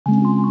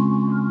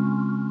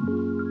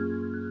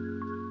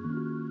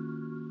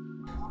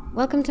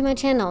Welcome to my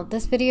channel.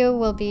 This video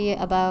will be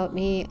about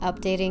me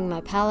updating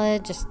my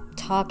palette, just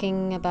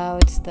talking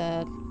about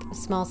the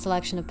small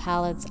selection of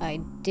palettes I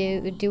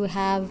do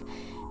have,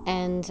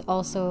 and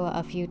also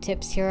a few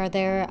tips here or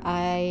there.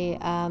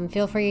 I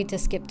feel free to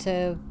skip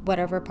to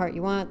whatever part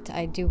you want.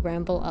 I do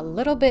ramble a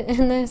little bit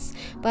in this,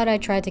 but I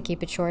try to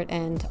keep it short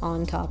and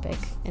on topic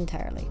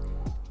entirely.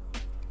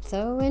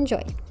 So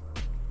enjoy.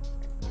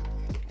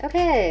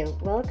 Okay,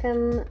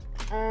 welcome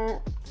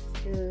to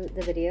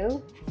the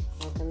video.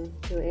 Welcome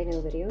to a new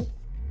video.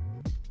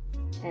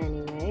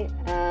 Anyway,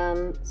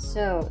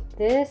 so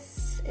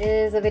this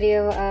is a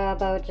video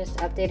about just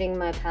updating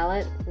my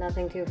palette.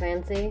 Nothing too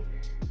fancy,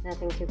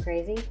 nothing too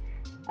crazy.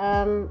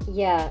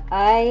 Yeah,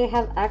 I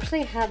have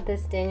actually had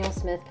this Daniel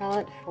Smith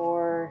palette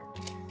for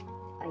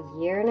a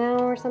year now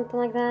or something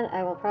like that.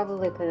 I will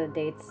probably put the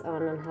dates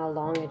on how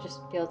long. It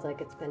just feels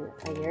like it's been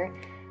a year.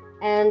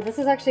 And this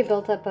is actually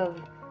built up of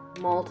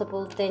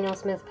multiple Daniel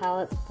Smith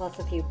palettes plus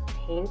a few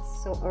paints.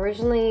 So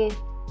originally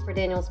for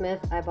Daniel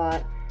Smith I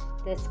bought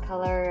this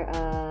color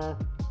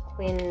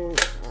which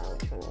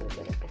one is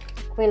it?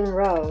 Quin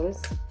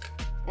Rose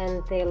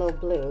and Phthalo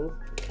Blue,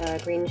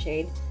 green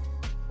shade,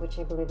 which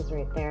I believe is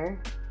right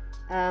there.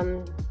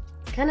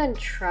 Kind of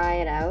try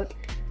it out.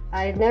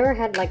 I've never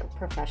had like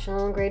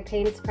professional grade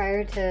paints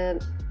prior to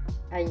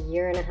a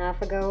year and a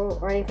half ago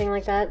or anything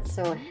like that,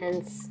 so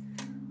hence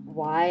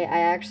why I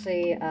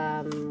actually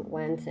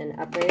went and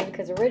upgraded,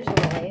 because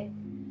originally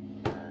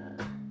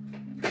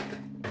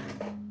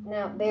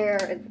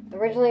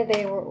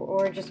they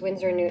were just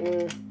Winsor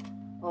Newton,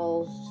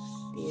 all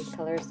these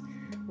colors,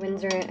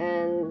 Winsor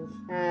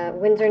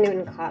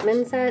Newton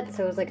Cotman set,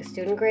 so it was like a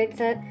student grade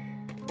set,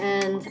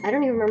 and I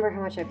don't even remember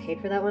how much I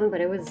paid for that one, but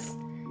it was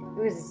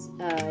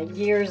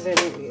years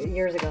and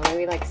years ago,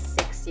 maybe like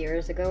 6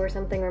 years ago or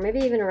something, or maybe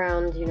even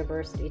around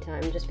university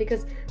time, just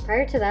because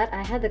prior to that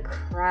I had the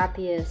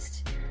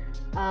crappiest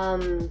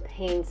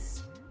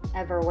paints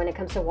ever when it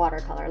comes to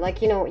watercolor.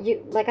 Like, you know,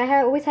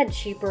 I always had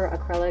cheaper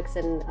acrylics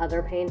and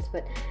other paints,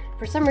 but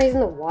for some reason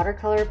the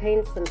watercolor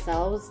paints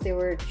themselves, they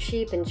were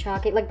cheap and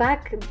chalky. Like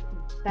back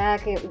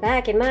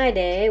in my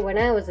day when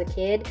I was a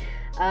kid,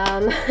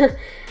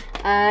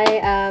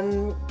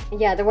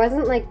 yeah, there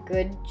wasn't like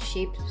good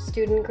cheap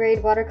student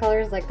grade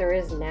watercolors like there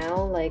is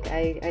now. Like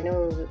I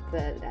know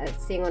that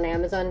seeing on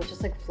Amazon, it's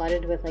just like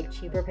flooded with like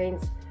cheaper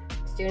paints,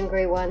 student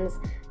grade ones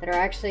that are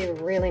actually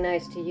really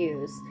nice to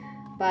use.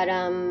 But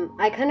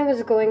I kind of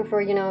was going for,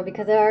 you know,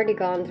 because I already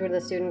gone through the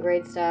student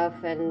grade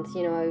stuff, and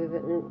you know, I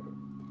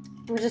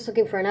was just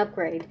looking for an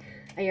upgrade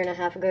a year and a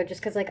half ago,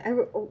 just because like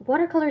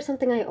watercolor is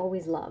something I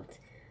always loved.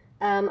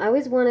 I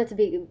always wanted to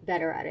be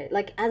better at it.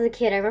 Like as a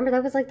kid, I remember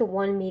that was like the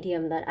one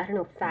medium that, I don't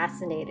know,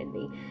 fascinated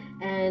me.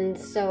 And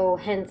so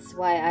hence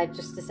why I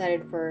just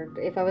decided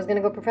if I was going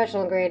to go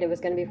professional grade, it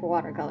was going to be for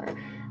watercolor.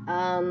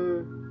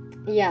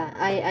 Yeah,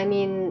 I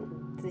mean,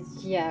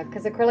 yeah,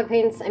 because acrylic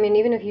paints, I mean,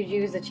 even if you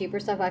use the cheaper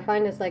stuff, I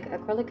find it's like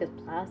acrylic is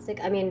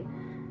plastic. I mean,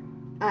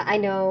 I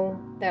know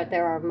that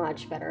there are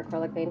much better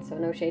acrylic paints, so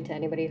no shade to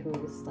anybody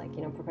who's like,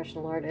 you know,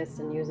 professional artist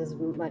and uses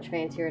much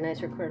fancier,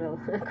 nicer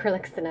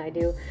acrylics than I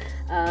do.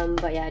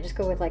 But yeah, I just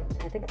go with like,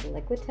 I think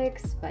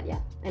Liquitex, but yeah,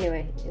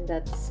 anyway,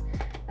 that's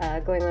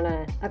going on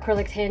an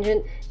acrylic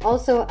tangent.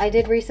 Also, I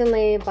did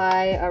recently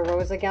buy a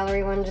Rosa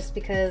Gallery one just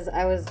because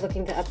I was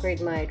looking to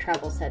upgrade my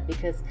travel set,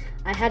 because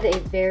I had a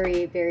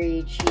very,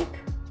 very cheap,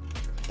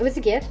 it was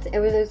a gift, it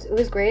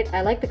was great,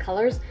 I like the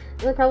colors.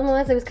 The only problem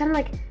was it was kind of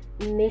like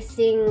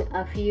missing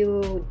a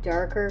few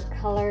darker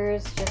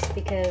colors, just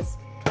because,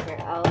 here,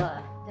 I'll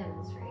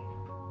demonstrate.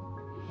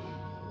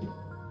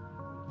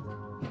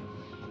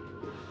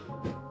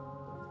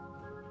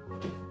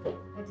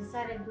 I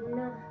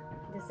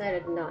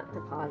decided not to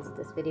pause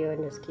this video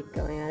and just keep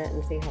going at it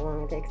and see how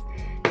long it takes.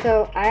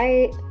 So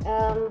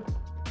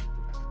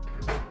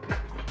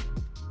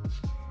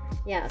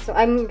yeah, so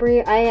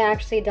I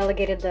actually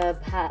delegated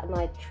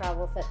my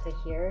travel set to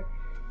here.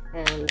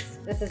 And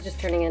this is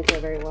just turning into a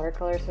very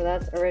watercolor, so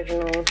that's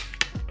original.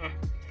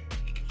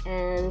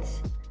 And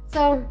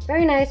so,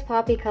 very nice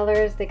poppy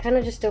colors. They kind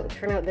of just don't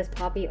turn out this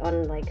poppy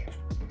on like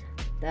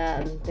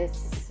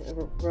this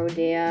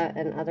Rodea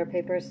and other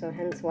papers, so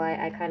hence why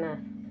I kind of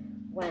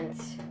went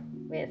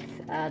with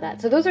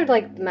that. So those are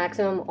like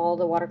maximum all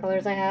the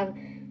watercolors I have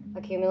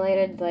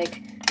accumulated.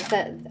 Like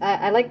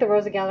I like the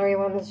Rosa Gallery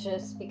ones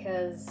just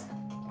because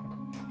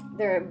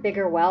they're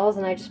bigger wells,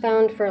 and I just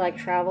found for like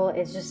travel,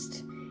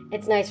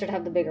 it's nicer to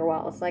have the bigger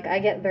wells. Like I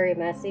get very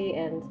messy,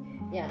 and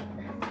yeah.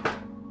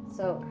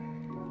 So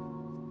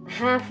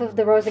half of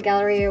the Rosa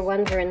Gallery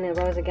ones are in the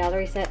Rosa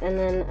Gallery set, and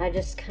then I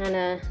just kind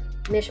of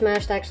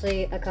mishmashed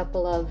actually a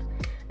couple of,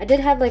 I did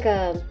have like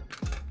a,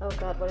 oh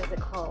god, what is it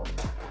called?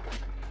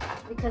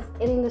 Because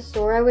in the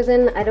store I was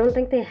in, I don't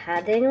think they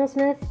had Daniel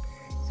Smith,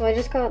 so I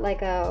just got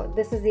like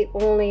this is the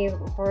only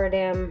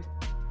Horadam,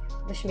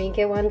 the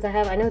Schmincke ones I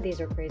have. I know these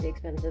are crazy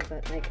expensive,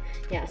 but like,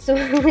 yeah, so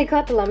I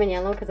got the lemon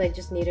yellow because I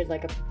just needed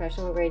like a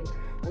professional grade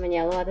lemon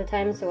yellow at the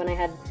time. So when I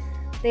had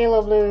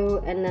phthalo blue,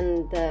 and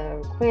then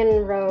the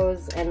Quin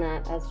Rose, and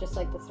that as just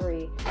like the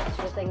three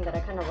sort of thing that I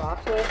kind of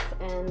rocked with.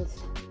 And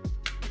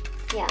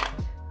yeah,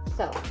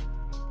 so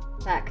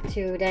back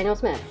to Daniel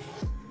Smith.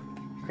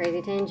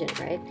 Crazy tangent,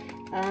 right?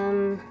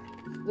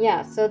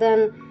 Yeah, so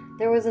then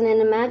there was an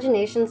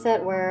imagination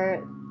set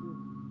where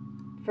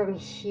from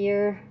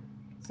here,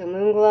 so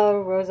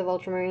Moonglow, Rose of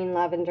Ultramarine,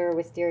 Lavender,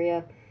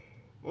 Wisteria,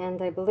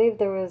 and I believe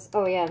there was,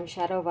 oh yeah, and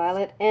Shadow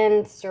Violet,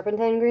 and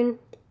Serpentine Green.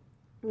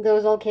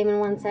 Those all came in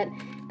one set.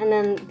 And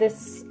then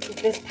this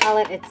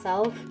palette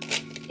itself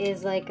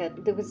is like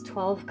it was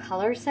 12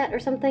 color set or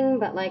something,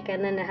 but like,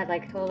 and then it had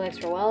like 12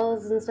 extra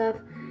wells and stuff.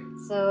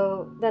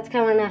 So that's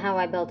kind of how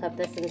I built up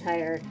this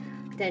entire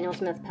Daniel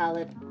Smith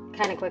palette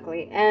kind of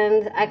quickly.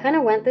 And I kind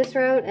of went this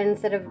route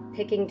instead of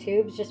picking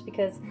tubes, just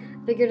because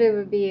I figured it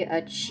would be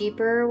a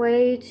cheaper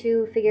way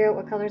to figure out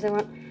what colors I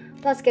want.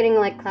 Plus getting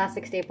like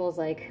classic staples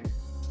like,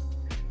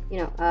 you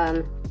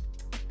know,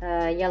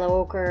 yellow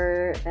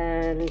ochre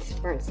and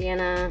burnt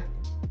sienna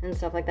and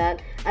stuff like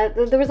that.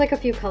 There was like a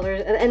few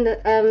colors, and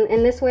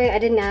in this way I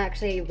didn't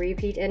actually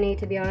repeat any,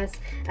 to be honest.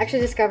 I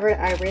actually discovered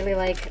I really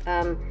like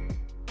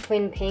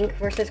Quin Pink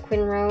versus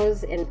Quin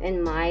Rose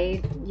in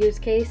my use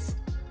case.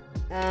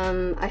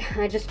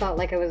 I just felt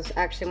like it was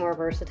actually more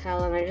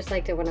versatile, and I just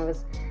liked it when I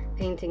was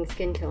painting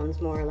skin tones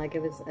more. Like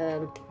it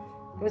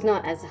was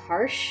not as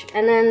harsh.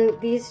 And then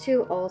these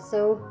two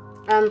also,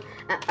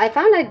 I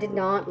found I did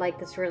not like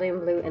the cerulean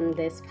blue in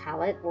this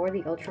palette or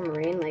the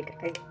ultramarine. Like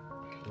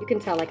you can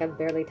tell, like I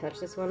barely touched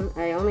this one.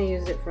 I only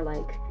used it for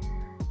like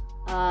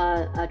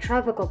a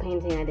tropical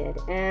painting I did,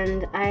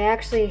 and I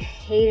actually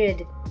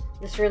hated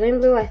the cerulean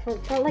blue. I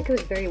felt like it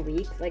was very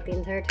weak, like the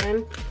entire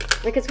time.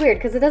 Like it's weird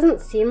because it doesn't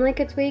seem like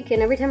it's weak,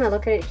 and every time I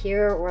look at it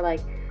here or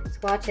like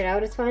swatch it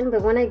out, it's fine.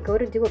 But when I go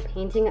to do a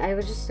painting, I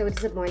was just so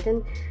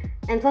disappointed.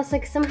 And plus,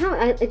 like somehow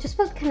it just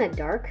felt kind of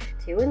dark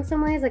too in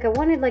some ways. Like I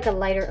wanted like a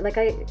lighter, like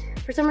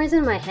for some reason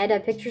in my head I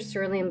pictured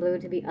cerulean blue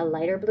to be a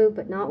lighter blue,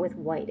 but not with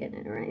white in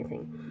it or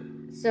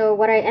anything. So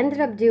what I ended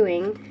up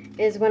doing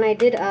is when I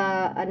did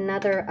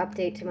another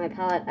update to my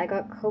palette, I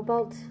got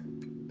Cobalt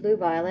Blue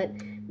Violet,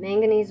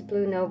 Manganese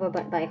Blue Nova,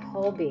 but by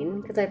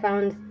Holbein, because I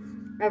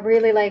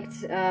really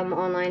liked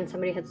online,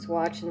 somebody had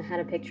swatched and had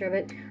a picture of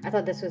it. I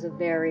thought this was a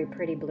very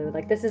pretty blue.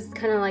 Like this is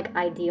kind of like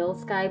ideal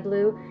sky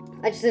blue.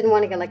 I just didn't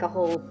want to get like a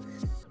whole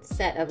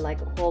set of like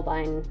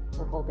Holbein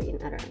or Holbein.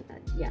 I don't know.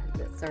 Yeah,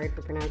 sorry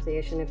for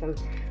pronunciation if I'm,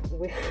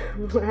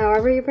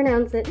 however you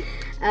pronounce it.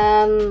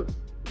 I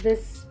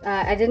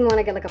didn't want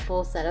to get like a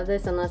full set of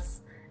this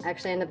unless I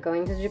actually end up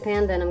going to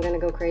Japan. Then I'm going to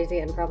go crazy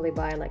and probably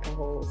buy like a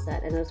whole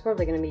set, and it's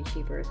probably going to be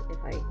cheaper if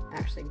I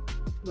actually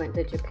went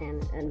to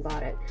Japan and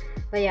bought it.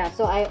 But yeah,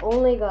 so I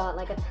only got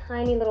like a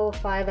tiny little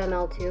 5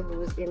 ml tube. It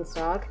was in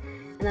stock,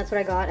 and that's what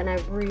I got, and I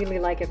really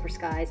like it for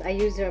skies. I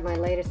used it on my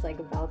latest like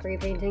Valkyrie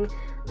painting.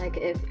 Like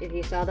if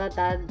you saw that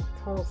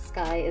whole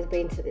sky is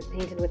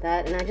painted with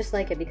that, and I just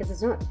like it because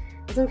it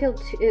doesn't feel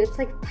too, it's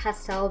like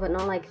pastel, but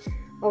not like,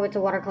 oh, it's a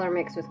watercolor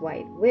mixed with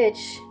white,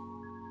 which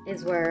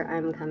is where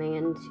I'm coming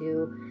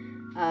into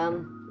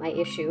my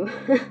issue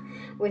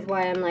with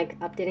why I'm like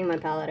updating my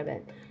palette a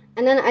bit.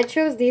 And then I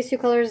chose these two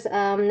colors,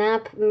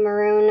 Nap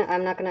Maroon.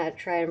 I'm not gonna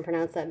try and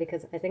pronounce that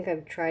because I think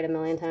I've tried a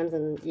million times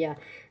and yeah,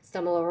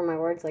 stumble over my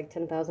words like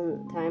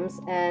 10,000 times.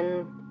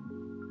 And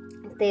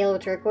Phthalo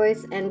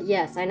Turquoise. And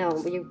yes, I know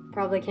you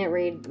probably can't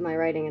read my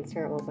writing, it's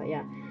terrible, but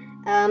yeah.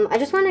 I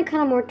just wanted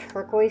kind of more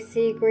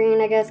turquoisey green,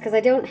 I guess, because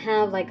I don't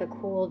have like a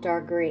cool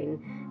dark green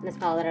in this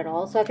palette at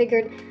all. So I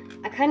figured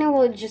I kind of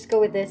will just go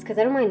with this because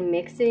I don't mind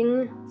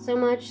mixing so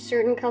much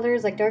certain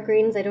colors. Like dark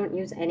greens I don't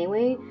use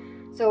anyway,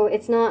 so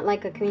it's not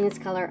like a convenience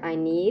color I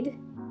need.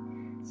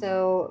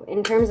 So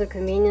in terms of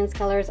convenience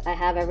colors, I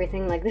have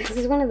everything. Like this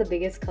is one of the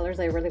biggest colors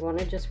I really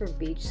wanted just for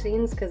beach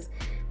scenes, because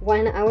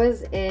when I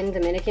was in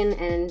Dominican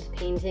and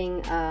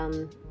painting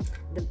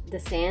the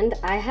sand,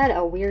 I had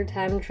a weird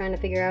time trying to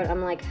figure out,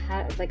 I'm like,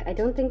 I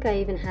don't think I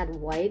even had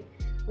white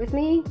with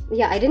me.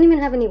 Yeah, I didn't even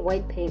have any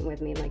white paint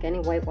with me, like any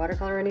white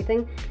watercolor or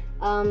anything.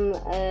 The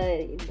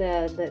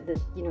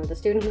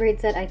student grade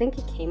set, I think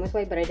it came with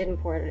white, but I didn't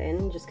pour it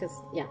in just because,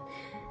 yeah.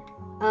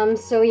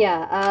 So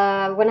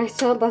yeah, when I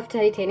saw buff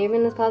titanium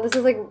in this palette, this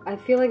is like, I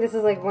feel like this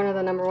is like one of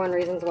the #1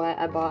 reasons why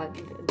I bought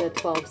the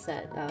 12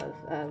 set of,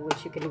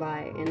 which you can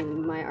buy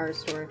in my art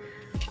store,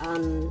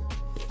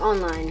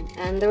 online.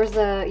 And there was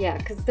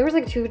because there was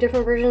like 2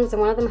 different versions, and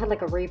one of them had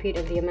like a repeat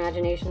of the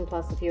Imagination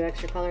plus a few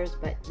extra colors,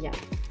 but yeah.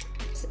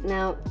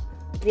 Now,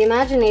 the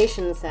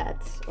Imagination set,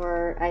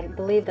 or I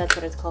believe that's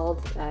what it's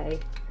called,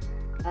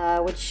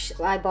 which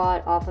I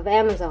bought off of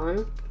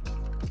Amazon.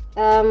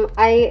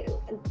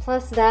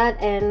 Plus that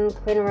and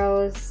Quin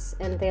Rose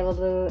and Phthalo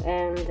Blue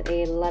and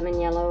a lemon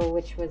yellow,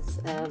 which was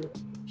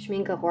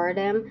Schminke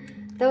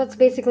Horadam. That was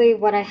basically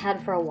what I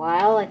had for a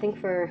while, I think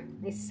for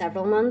at least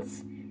several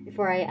months,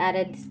 before I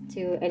added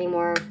to any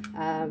more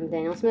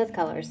Daniel Smith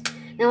colors.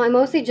 Now I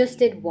mostly just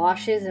did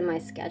washes in my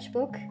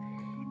sketchbook,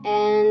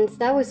 and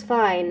that was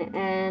fine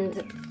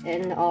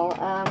and all.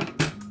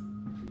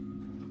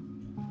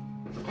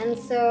 And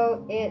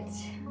so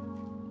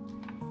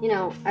you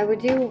know, I would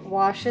do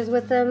washes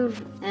with them,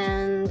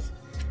 and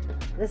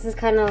this is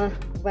kind of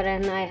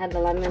when I had the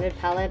limited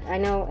palette. I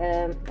know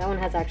that one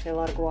has actually a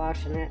lot of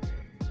gouache in it.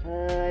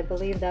 I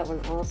believe that one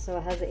also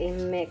has a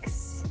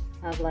mix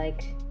of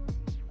like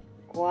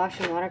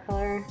gouache and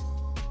watercolor.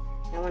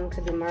 That one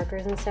could be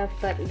markers and stuff,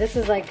 but this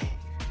is like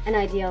an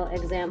ideal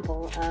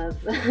example of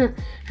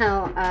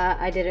how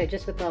I did it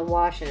just with the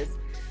washes.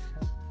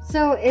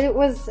 So it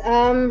was,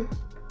 I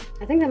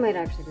think that might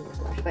actually be the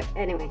gouache, but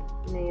anyway,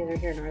 neither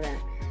here nor there.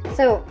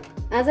 So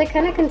as I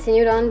kind of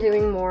continued on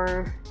doing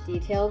more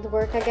detailed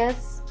work, I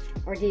guess,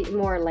 or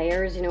more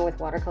layers, you know, with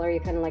watercolor, you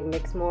kind of like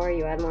mix more,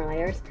 you add more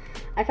layers.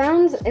 I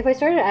found if I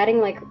started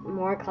adding like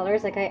more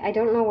colors, like I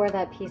don't know where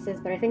that piece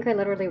is, but I think I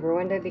literally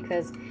ruined it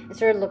because it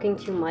started looking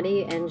too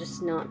muddy and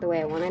just not the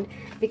way I wanted.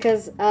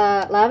 Because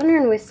lavender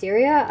and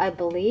wisteria, I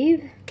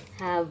believe,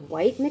 have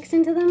white mixed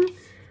into them,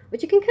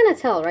 which you can kind of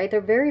tell, right? They're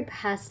very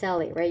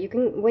pastel-y, right? You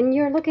can, when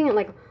you're looking at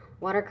like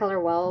watercolor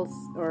wells,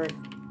 or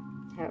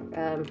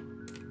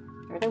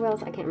are they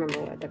wells? I can't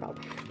remember what they're called,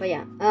 but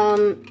yeah,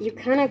 you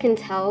kind of can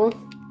tell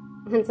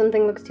when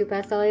something looks too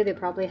pastel-y. They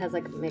probably has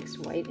like mixed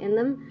white in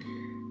them.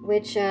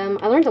 Which I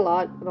learned a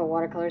lot about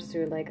watercolors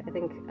through, like, I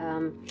think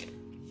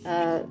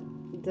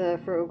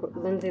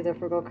Lindsay the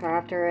Frugal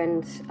Crafter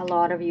and a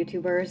lot of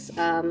YouTubers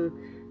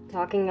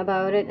talking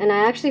about it. And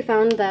I actually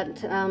found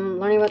that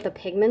learning about the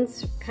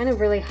pigments kind of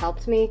really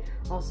helped me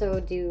also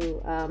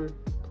do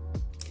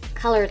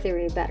color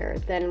theory better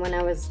than when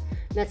I was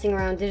messing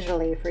around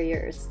digitally for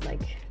years.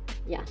 Like,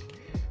 yeah.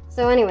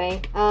 So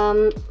anyway,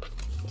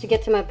 to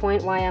get to my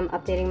point why I'm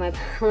updating my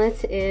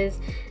palette is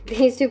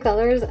these two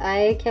colors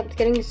I kept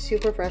getting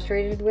super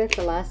frustrated with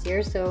the last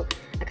year, so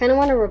I kind of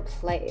wanted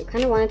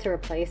to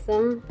replace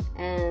them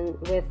and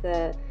with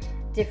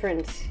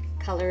different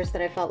colors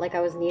that I felt like I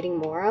was needing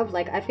more of.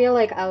 Like, I feel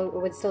like I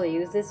would still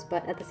use this,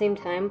 but at the same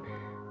time,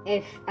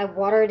 if I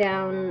water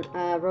down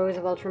Rose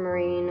of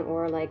Ultramarine,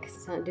 or like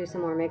do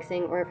some more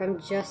mixing, or if I'm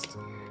just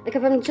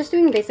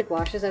doing basic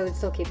washes, I would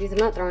still keep these. I'm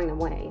not throwing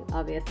them away,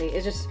 obviously.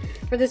 It's just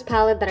for this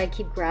palette that I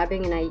keep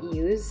grabbing and I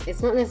use,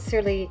 it's not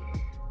necessarily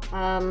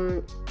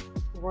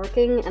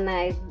working, and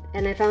I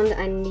found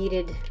I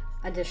needed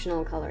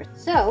additional colors.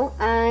 So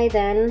I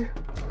then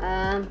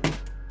I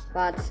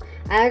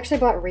actually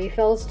bought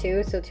refills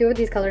too. So two of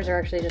these colors are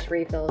actually just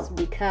refills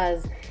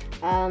because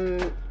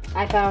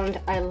I found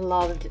I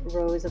loved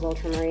Rose of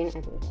Ultramarine.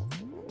 I believe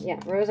that's, yeah,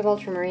 Rose of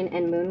Ultramarine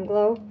and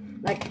Moonglow.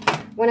 Like,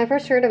 when I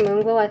first heard of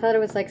Moonglow, I thought it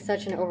was like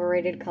such an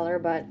overrated color,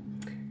 but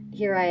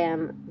here I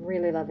am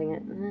really loving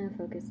it.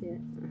 Focus here.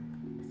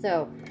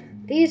 So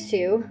these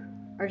two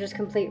are just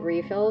complete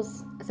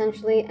refills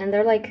essentially, and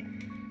they're like,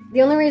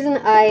 the only reason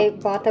I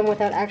bought them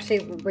without actually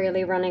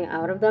really running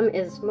out of them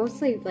is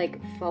mostly like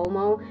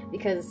FOMO,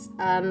 because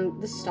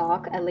the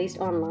stock, at least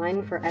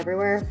online for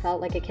everywhere,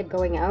 felt like it kept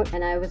going out,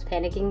 and I was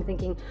panicking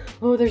thinking,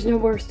 oh, there's no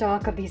more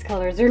stock of these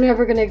colors, they're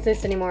never going to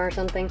exist anymore or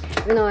something,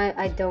 even though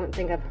I don't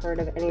think I've heard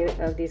of any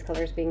of these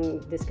colors being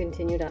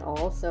discontinued at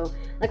all. So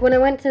like when I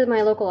went to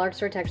my local art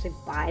store to actually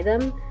buy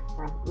them,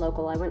 or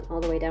local, I went all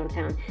the way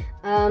downtown,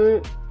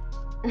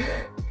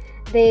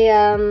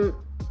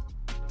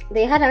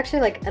 they had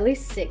actually like at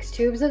least 6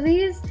 tubes of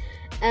these,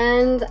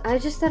 and I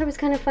just thought it was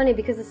kind of funny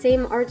because the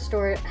same art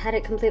store had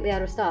it completely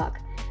out of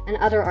stock, and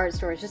other art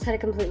stores just had it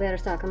completely out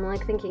of stock. I'm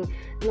like thinking,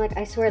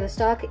 I swear the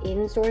stock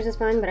in stores is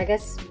fine, but I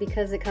guess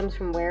because it comes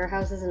from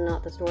warehouses and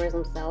not the stores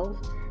themselves,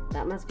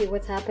 that must be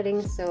what's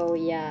happening. So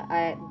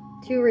yeah,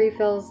 2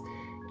 refills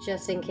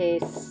just in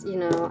case, you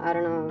know, I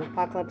don't know,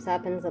 apocalypse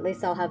happens. At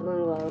least I'll have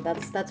Moonglow.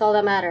 That's all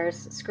that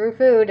matters. Screw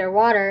food or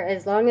water,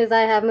 as long as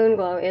I have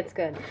Moonglow, it's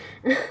good.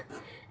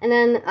 And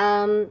then,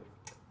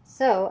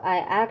 so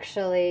I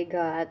actually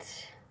got,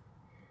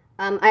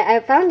 I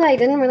found I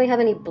didn't really have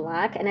any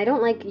black, and I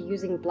don't like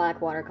using black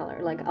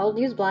watercolor. Like, I'll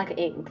use black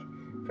ink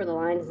for the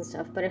lines and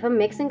stuff, but if I'm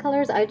mixing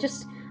colors, I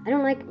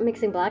don't like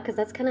mixing black, because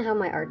that's kind of how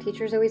my art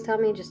teachers always taught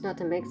me, just not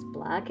to mix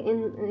black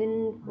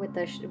in with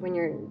the, when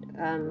you're,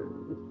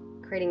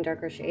 creating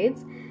darker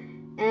shades.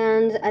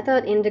 And I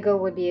thought indigo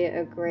would be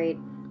a great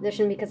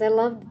addition, because I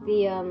loved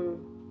the,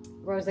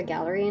 Rosa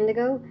Gallery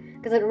indigo.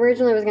 Because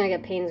originally I was going to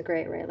get Payne's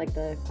Gray, right? Like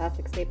the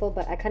classic staple,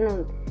 but I kind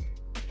of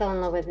fell in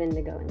love with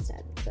indigo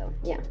instead. So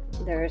yeah,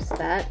 there's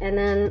that. And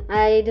then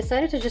I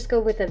decided to just go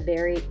with a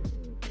very...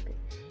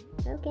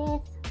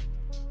 Focus.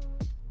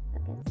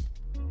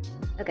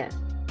 Okay.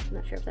 I'm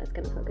not sure if that's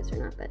going to focus or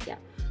not, but yeah.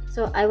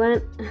 So I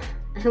went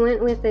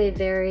with a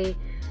very...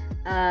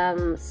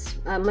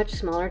 a much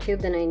smaller tube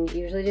than I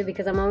usually do,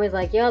 because I'm always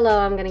like, YOLO,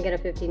 I'm gonna get a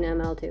 15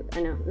 ml tube.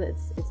 I know,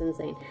 it's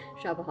insane.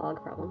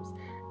 Shopaholic problems.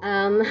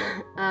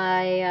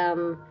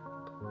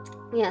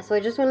 Yeah, so I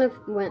just went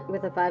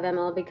with a 5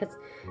 ml because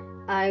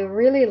I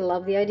really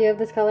love the idea of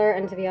this color,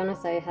 and to be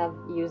honest, I have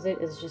used it.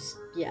 It's just,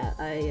 yeah,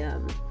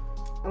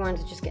 I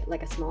wanted to just get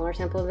like a smaller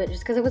sample of it,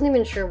 just because I wasn't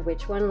even sure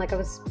which one. Like, I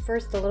was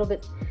first a little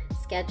bit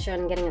sketch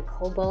on getting a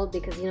cobalt,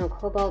 because, you know,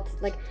 cobalt,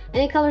 like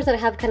any colors that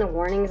have kind of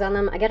warnings on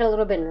them, I get a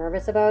little bit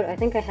nervous about. I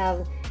think I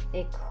have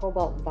a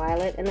cobalt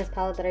violet in this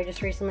palette that I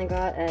just recently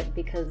got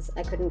because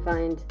I couldn't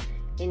find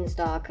in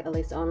stock, at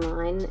least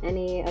online,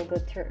 any of the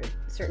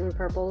certain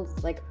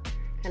purples, like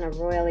kind of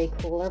royally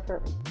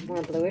cooler,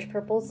 more bluish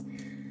purples.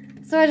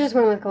 So I just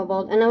went with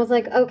cobalt, and I was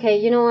like, okay,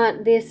 you know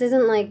what, this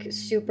isn't like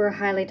super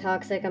highly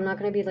toxic. I'm not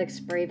going to be like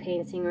spray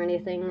painting or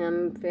anything.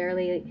 I'm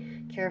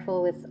fairly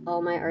careful with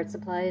all my art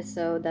supplies,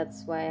 so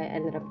that's why I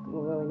ended up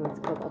going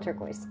with cobalt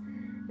turquoise.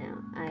 Now,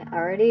 I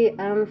already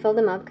filled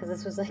them up because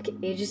this was like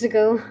ages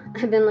ago.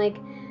 I've been like,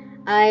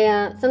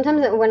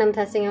 sometimes when I'm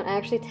testing out, I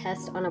actually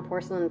test on a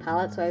porcelain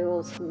palette, so I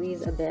will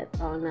squeeze a bit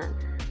on that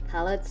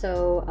palette,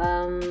 so,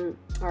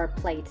 or a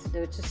plate.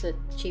 It's just a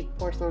cheap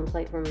porcelain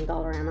plate from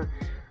Dollarama.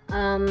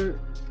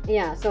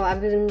 Yeah, so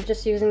I've been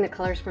just using the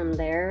colors from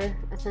there,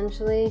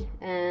 essentially,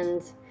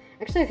 and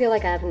actually I feel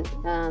like I haven't,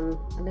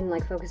 I've been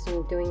like focused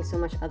on doing so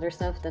much other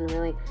stuff than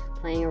really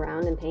playing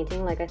around and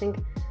painting. Like, I think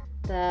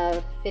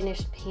the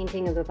finished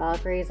painting of the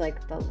Valkyries,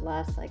 like the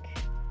last, like,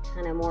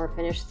 kind of more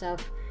finished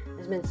stuff,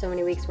 there's been so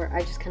many weeks where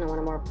I just kind of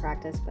want to more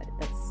practice, but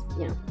that's,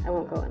 you know, I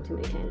won't go on too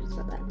many tangents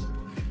about that.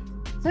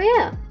 So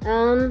yeah,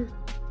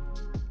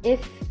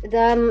 if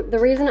the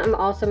reason I'm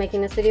also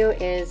making this video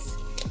is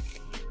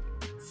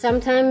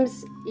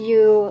sometimes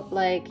you,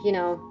 like, you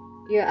know,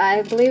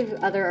 I believe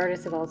other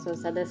artists have also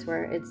said this,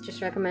 where it's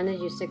just recommended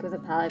you stick with a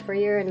palette for a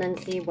year and then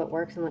see what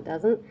works and what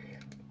doesn't.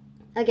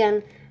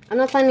 Again, I'm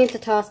not planning to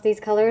toss these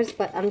colors,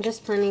 but I'm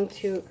just planning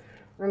to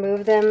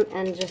remove them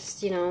and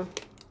just, you know,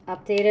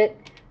 update it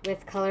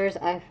with colors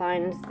I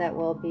find that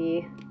will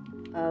be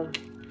of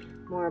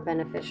more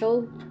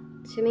beneficial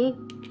to me.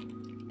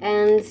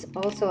 And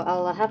also,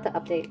 I'll have to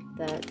update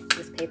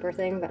this paper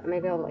thing, but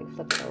maybe I'll like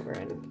flip it over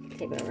and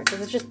tape it over,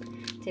 because it's just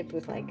taped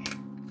with like,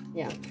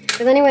 yeah.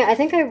 Because anyway, I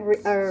think I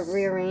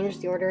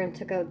rearranged the order and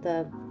took out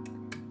the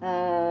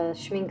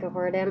Schminke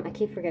Horadam. I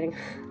keep forgetting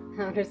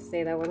how to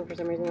say that one for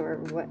some reason, or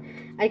what.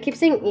 I keep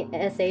saying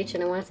SH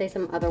and I want to say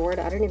some other word.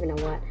 I don't even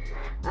know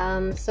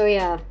what. So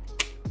yeah.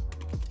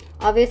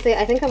 Obviously,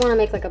 I think I want to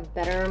make like a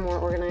better, more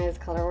organized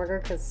color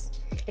order, because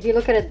if you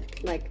look at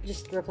it, like,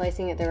 just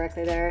replacing it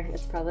directly there,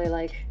 it's probably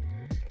like,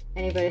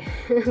 anybody,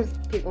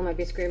 people might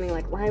be screaming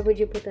like, why would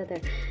you put that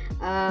there?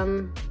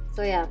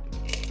 So yeah,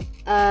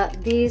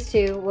 these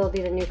two will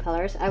be the new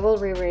colors. I will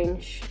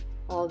rearrange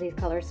all these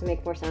colors to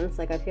make more sense.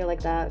 Like, I feel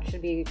like that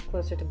should be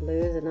closer to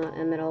blues and not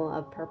in the middle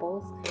of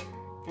purples.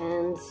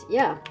 And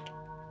yeah,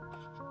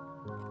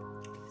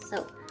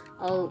 so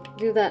I'll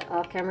do that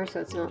off camera so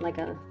it's not like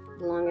a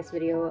longest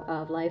video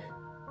of life.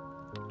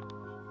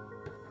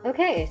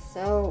 Okay,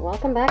 so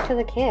welcome back to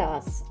the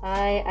chaos.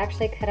 I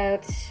actually cut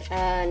out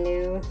a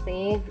new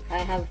thingy. I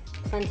have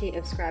plenty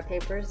of scrap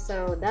papers,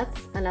 so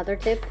that's another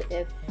tip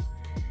if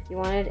you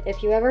wanted.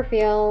 If you ever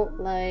feel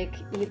like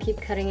you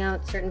keep cutting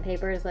out certain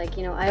papers, like,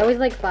 you know, I always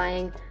like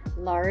buying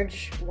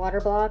large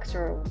water blocks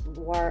or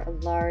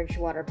large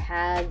water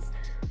pads,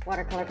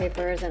 watercolor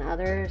papers, and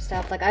other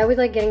stuff. Like, I always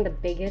like getting the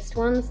biggest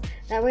ones.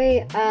 That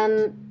way,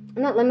 I'm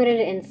not limited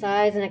in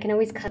size, and I can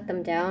always cut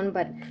them down.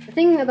 But the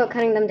thing about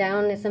cutting them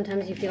down is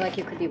sometimes you feel like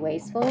you could be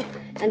wasteful.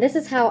 And this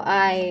is how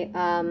I,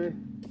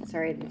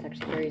 sorry, it's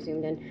actually very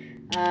zoomed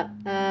in.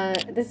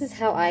 This is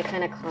how I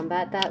kind of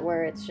combat that,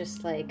 where it's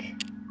just like,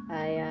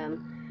 I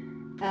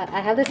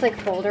have this like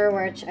folder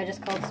which I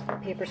just called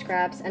paper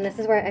scraps, and this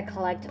is where I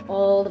collect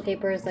all the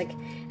papers. Like,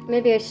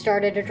 maybe I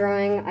started a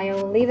drawing,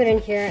 I'll leave it in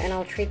here, and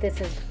I'll treat this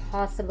as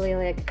possibly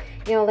like,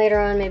 you know, later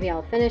on maybe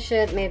I'll finish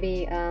it.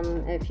 Maybe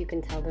if you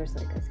can tell, there's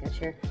like a sketch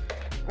here,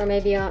 or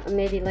maybe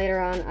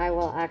later on I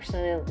will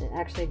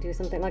actually do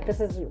something. Like, this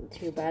isn't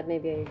too bad,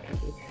 maybe I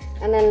could be.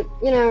 And then,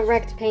 you know,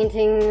 wrecked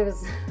painting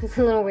was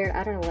a little weird.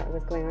 I don't know what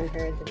was going on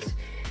here. There's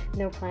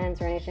no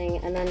plans or anything.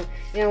 And then,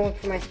 you know,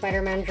 for my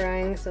Spider-Man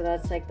drawing, so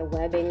that's like the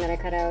webbing that I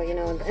cut out, you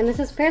know. And this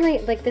is fairly,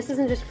 like, this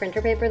isn't just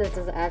printer paper, this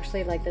is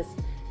actually like this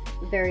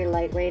very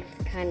lightweight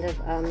kind of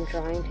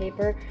drawing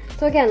paper.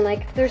 So again,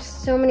 like, there's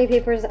so many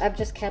papers I've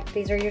just kept.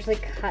 These are usually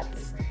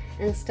cuts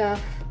and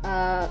stuff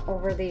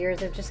over the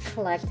years I've just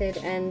collected.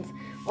 And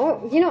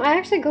oh, you know, I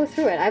actually go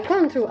through it. I've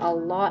gone through a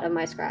lot of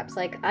my scraps.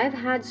 Like, I've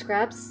had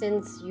scraps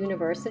since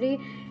university,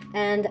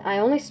 and I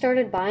only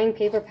started buying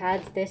paper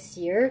pads this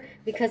year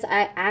because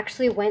I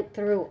actually went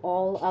through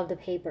all of the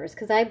papers,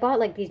 because I bought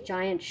like these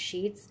giant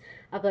sheets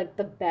of like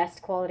the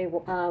best quality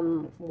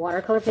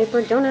watercolor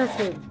paper. Don't ask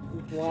me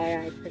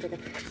why I picked it up.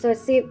 So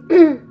see,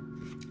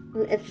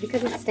 it's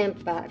because it's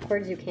stamped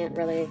backwards, you can't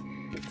really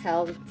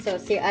tell. So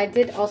see, I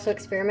did also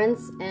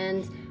experiments,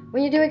 and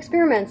when you do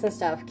experiments and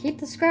stuff, keep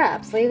the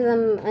scraps, leave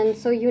them, and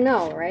so you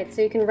know, right?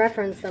 So you can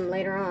reference them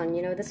later on.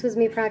 You know, this was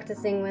me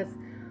practicing with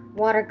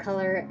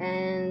watercolor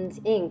and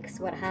inks,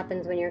 what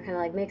happens when you're kind of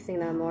like mixing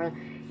them, or,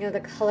 you know, the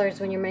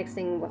colors when you're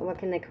mixing, what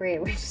can they create,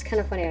 which is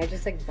kind of funny. I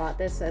just like bought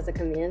this as a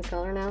convenience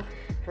color now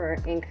for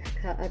ink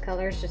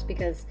colors, just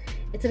because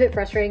it's a bit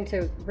frustrating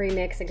to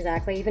remix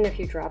exactly, even if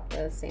you drop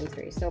the same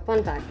three. So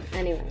fun fact.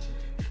 Anyway,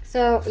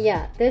 so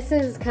yeah, this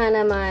is kind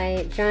of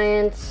my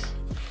giant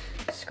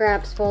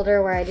scraps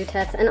folder where I do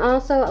tests. And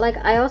also, like,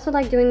 I also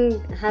like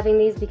having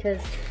these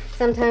because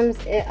sometimes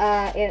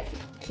it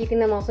keeping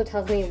them also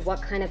tells me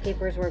what kind of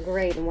papers were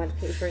great and what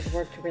papers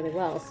worked really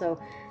well. So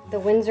the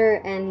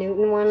Winsor and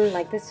Newton one,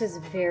 like this is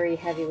very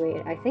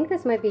heavyweight. I think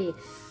this might be,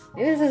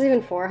 maybe this is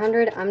even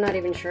 400. I'm not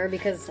even sure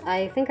because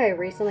I think I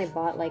recently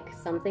bought like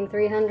something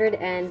 300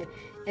 and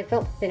it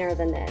felt thinner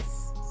than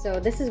this. So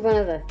this is one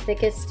of the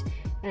thickest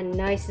and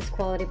nicest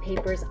quality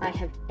papers I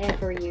have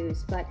ever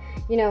used. But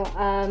you know,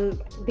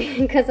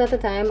 because at the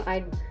time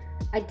I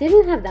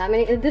didn't have that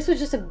many. This was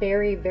just a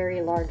very,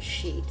 very large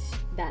sheet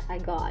that I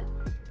got.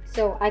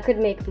 So I could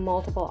make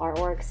multiple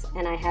artworks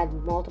and I had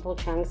multiple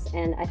chunks,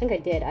 and I think I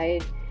did. I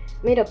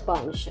made a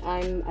bunch.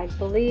 I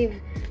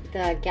believe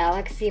the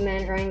Galaxy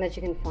Man drawing that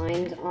you can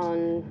find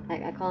on,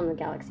 I call him the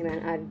Galaxy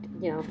Man,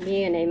 you know,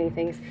 me and naming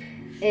things,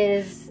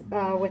 is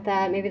with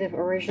that, maybe the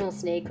original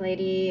Snake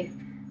Lady.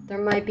 There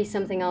might be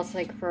something else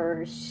like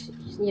for,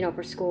 you know,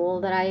 for school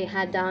that I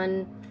had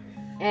done.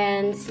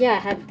 And yeah, I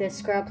had this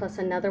scrub plus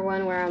another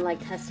one where I'm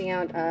like testing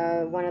out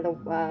one of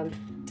the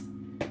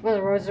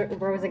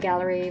Rosa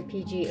Gallery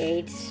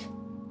PG8.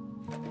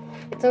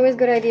 It's always a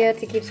good idea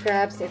to keep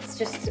scraps. It's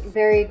just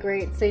very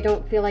great so you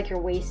don't feel like you're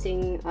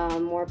wasting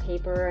more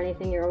paper or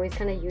anything. You're always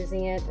kind of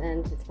using it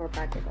and it's more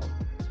practical.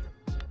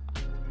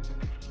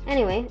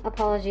 Anyway,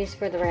 apologies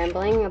for the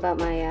rambling about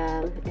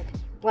my,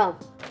 well,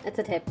 it's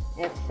a tip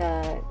if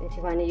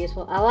you find it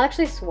useful. I'll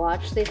actually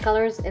swatch these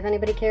colors if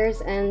anybody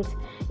cares. And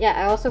yeah,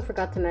 I also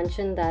forgot to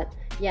mention that,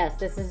 yes,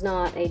 this is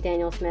not a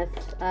Daniel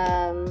Smith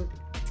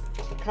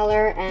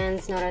color and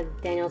it's not a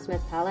Daniel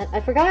Smith palette.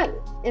 I forgot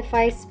if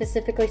I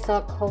specifically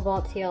saw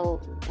cobalt teal,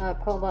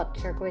 cobalt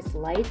turquoise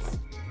lights.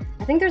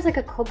 I think there's like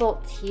a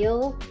cobalt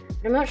teal,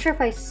 but I'm not sure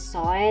if I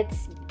saw it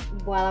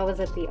while I was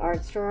at the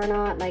art store or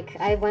not. Like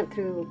I went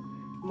through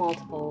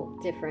multiple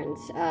different,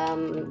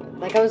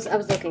 like I was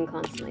looking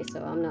constantly,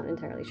 so I'm not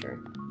entirely sure.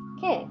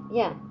 Okay,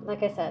 yeah,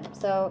 like I said,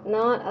 so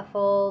not a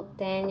full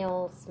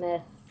Daniel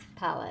Smith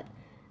palette.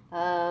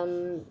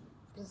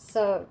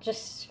 So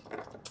just,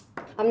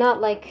 I'm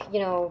not like, you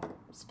know,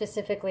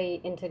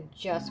 specifically into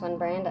just one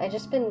brand. I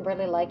just been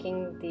really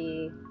liking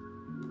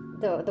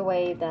the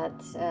way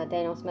that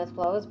Daniel Smith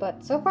flows,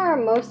 but so far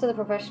most of the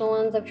professional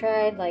ones I've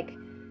tried, like,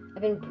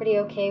 I've been pretty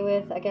okay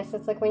with. I guess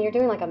it's like when you're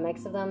doing like a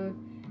mix of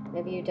them,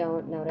 maybe you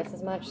don't notice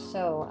as much,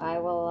 so I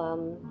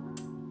will,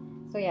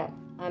 so yeah,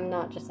 I'm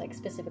not just like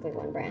specifically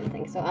one brand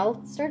thing. So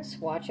I'll start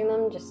swatching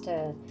them just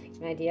to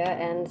get an idea,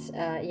 and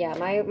yeah,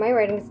 my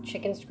writing's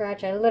chicken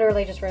scratch. I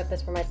literally just wrote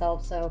this for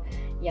myself, so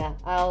yeah,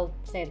 I'll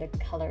say the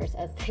colors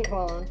as they go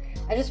on.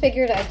 I just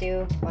figured I'd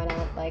do, why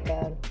not, like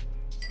a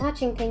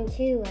swatching thing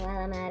too while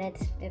I'm at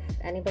it, if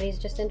anybody's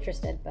just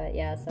interested. But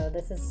yeah, so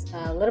this is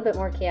a little bit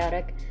more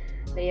chaotic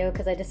video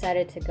because I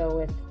decided to go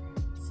with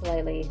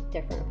slightly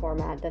different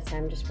format this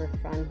time just for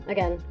fun.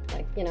 Again,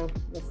 like, you know,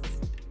 this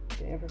is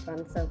doing it for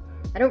fun. So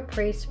I don't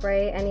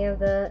pre-spray any of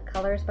the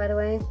colors, by the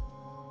way.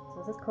 So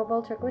this is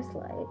cobalt turquoise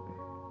light.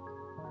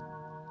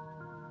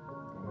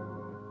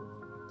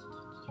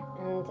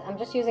 And I'm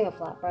just using a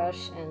flat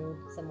brush and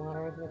some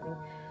water, nothing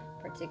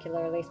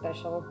particularly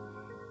special.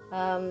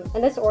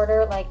 In this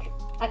order, like,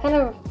 I kind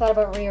of thought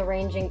about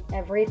rearranging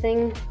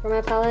everything for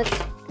my palette,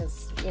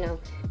 because, you know,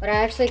 but I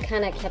actually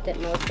kind of kept it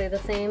mostly the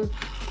same.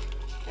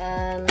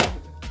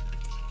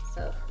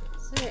 So,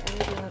 sorry, I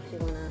don't know if you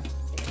want to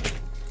see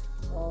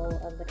all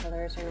of the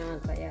colors or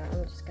not, but yeah,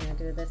 I'm just going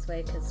to do it this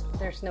way because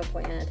there's no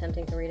point in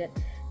attempting to read it.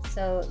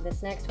 So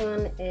this next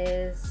one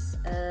is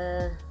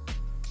the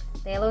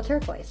yellow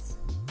turquoise,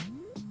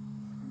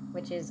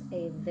 which is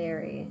a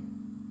very,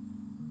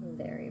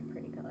 very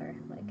pretty color,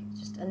 like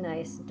just a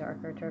nice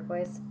darker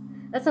turquoise.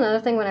 That's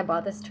another thing when I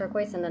bought this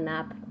turquoise and the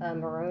nap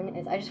maroon,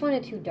 is I just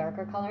wanted two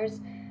darker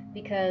colors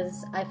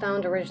because I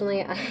found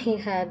originally I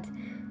had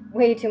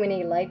way too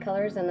many light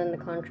colors and then the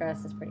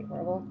contrast is pretty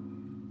horrible.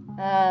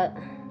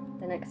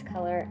 The next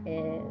color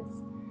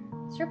is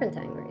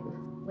Serpentine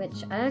Green,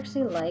 which I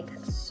actually like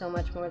so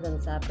much more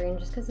than Sap Green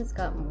just because it's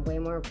got way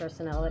more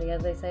personality,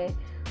 as they say.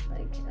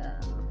 Like,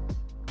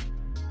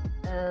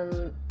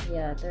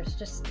 yeah, there's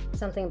just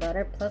something about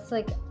it. Plus,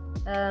 like,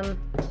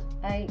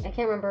 I can't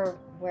remember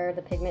where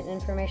the pigment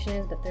information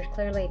is, but there's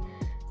clearly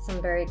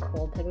some very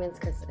cold pigments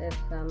because if,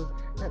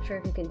 not sure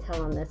if you can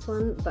tell on this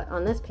one, but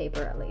on this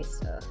paper at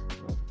least,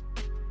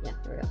 yeah,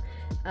 there we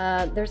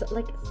go. There's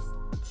like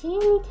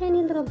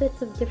tiny little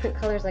bits of different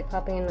colors like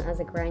popping in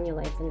as it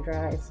granulates and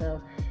dries, so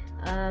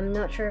I'm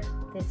not sure if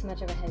this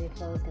much of a heavy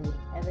flow is going to be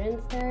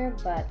evident there,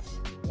 but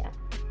yeah.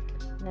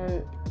 And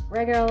then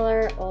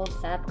regular old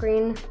Sap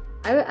Green.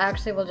 I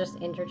actually will just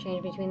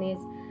interchange between these.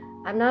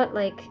 I'm not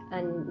like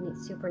a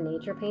super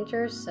nature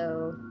painter,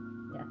 so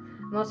yeah.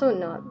 I'm also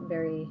not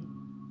very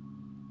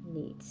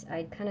neat.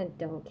 I kind of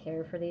don't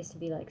care for these to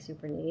be like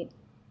super neat.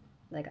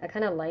 Like, I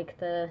kind of like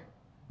the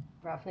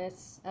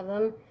roughness of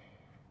them.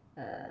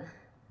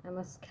 I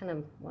must kind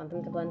of want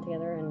them to blend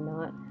together and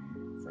not,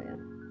 so yeah.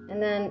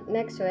 And then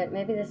next to it,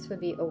 maybe this would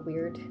be a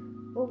weird,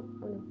 oh,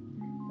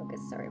 focus,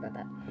 sorry about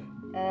that.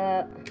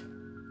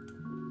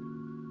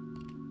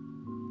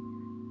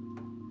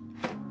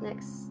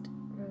 Next,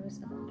 Rose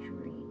of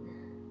Ultramarine.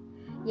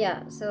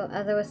 Yeah, so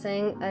as I was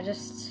saying, I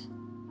just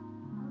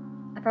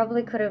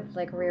probably could have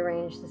like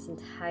rearranged this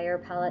entire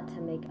palette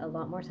to make a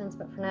lot more sense,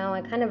 but for now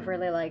I kind of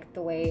really like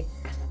the way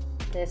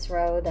this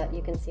row that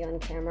you can see on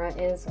camera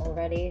is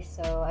already,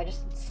 so I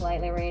just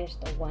slightly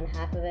arranged the one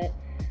half of it.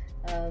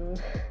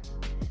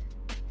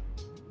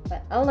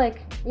 But I'll like,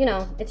 you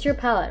know, it's your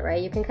palette,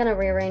 right? You can kind of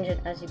rearrange it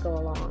as you go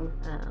along.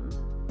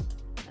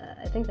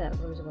 I think that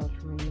Rose of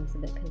Ultramarine is a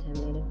bit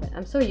contaminated, but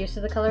I'm so used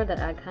to the color that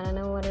I kind of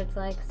know what it's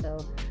like,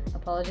 so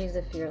apologies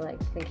if you're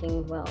like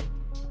thinking, well,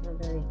 not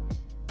very...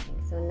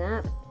 So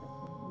nap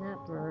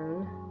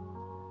maroon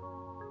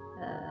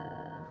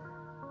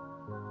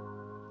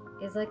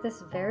is like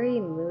this very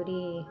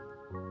moody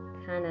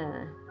kind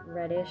of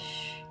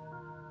reddish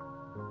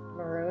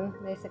maroon,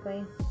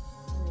 basically.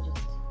 Let me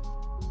just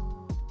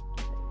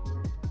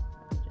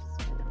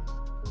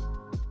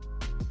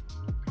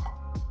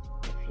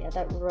yeah,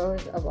 that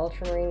Rose of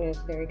Ultramarine is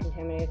very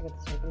contaminated with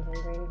the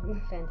Serpentine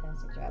green.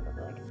 Fantastic job of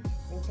like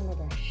rinsing my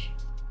brush.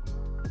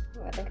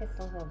 Oh, I think I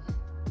still have.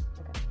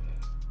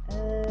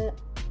 Okay.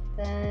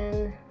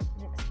 Then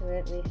next to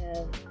it we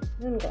have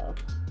Moonglow.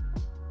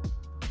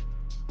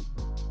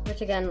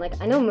 Which again, like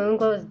I know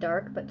Moonglow is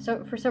dark, but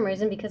for some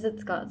reason, because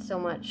it's got so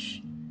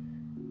much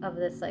of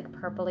this like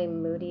purpley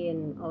moody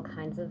and all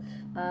kinds of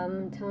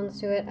tones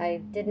to it, I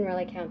didn't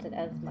really count it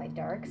as my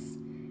darks.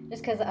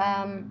 Just because,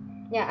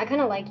 yeah, I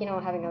kind of like, you know,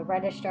 having a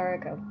reddish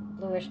dark, a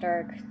bluish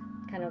dark,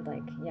 kind of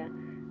like, yeah,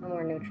 a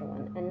more neutral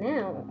one. And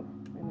now,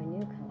 my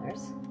new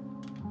colors,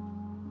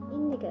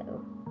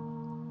 indigo.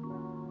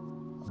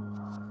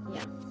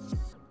 Yeah,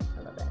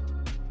 I love it.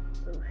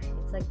 Ooh,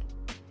 it's like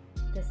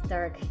this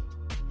dark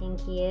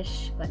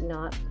inky-ish, but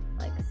not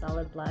like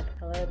solid black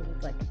color.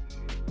 It's like,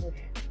 ooh,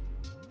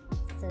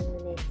 so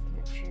nice.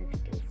 Not sure if you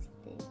can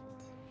see that.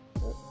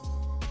 Ooh,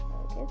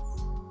 focus.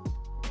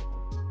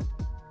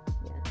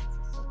 Yeah,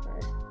 so far,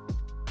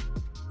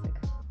 it's like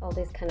all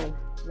these kind of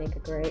make a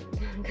great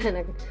kind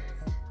of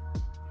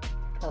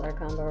color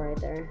combo right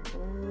there.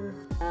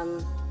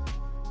 Okay.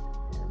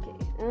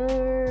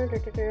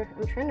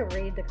 I'm trying to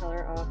read the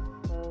color off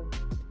of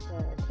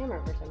the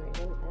camera for some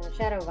reason.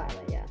 Shadow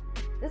Violet, yeah.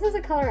 This is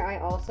a color I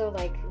also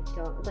like,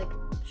 don't like.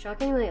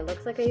 Shockingly, it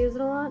looks like I use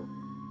it a lot,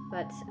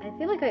 but I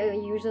feel like I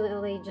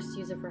usually just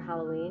use it for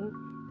Halloween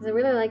because I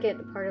really like it.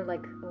 Part of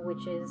like a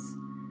witch's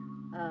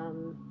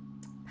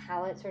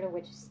palette, sort of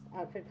witch's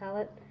outfit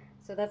palette.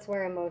 So that's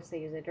where I mostly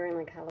use it during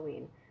like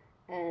Halloween,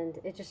 and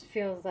it just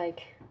feels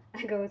like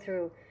I go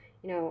through,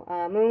 you know,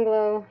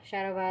 Moonglow,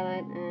 Shadow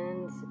Violet,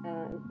 and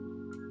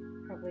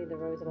probably the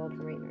Rose of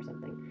Ultramarine or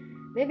something.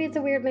 Maybe it's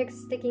a weird mix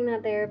sticking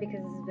that there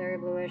because it's very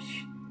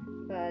bluish,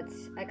 but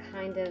I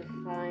kind of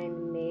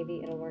find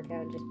maybe it'll work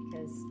out just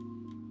because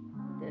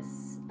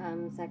this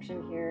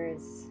section here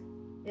is,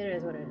 it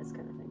is what it is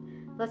kind of thing.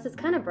 Plus it's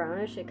kind of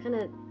brownish. It kind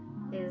of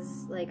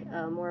is like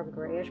more of a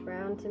grayish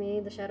brown to me,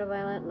 the Shadow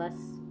Violet, less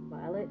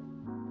violet.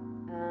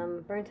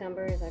 Burnt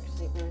Umber is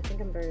actually, I think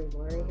I'm very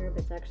blurry here,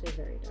 but it's actually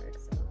very dark,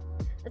 so.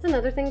 That's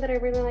another thing that I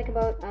really like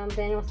about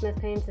Daniel Smith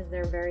paints is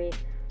they're very,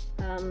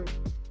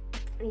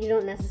 you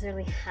don't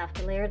necessarily have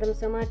to layer them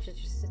so much. It's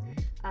just,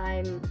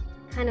 I'm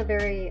kind of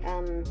very,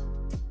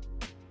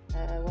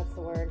 what's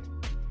the word?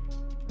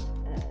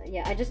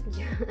 Yeah, I just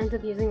end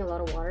up using a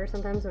lot of water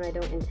sometimes when I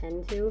don't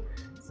intend to.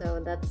 So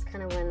that's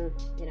kind of when,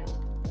 you know,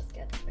 this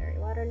gets very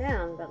watered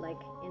down. But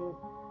like in,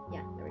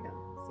 yeah, there we go.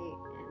 See,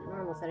 in a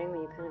normal setting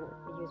when you kind of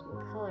use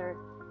more color,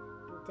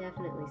 you can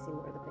definitely see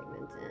more of the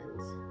pigment, and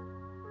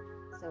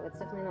so it's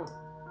definitely not,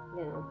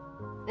 you know,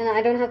 and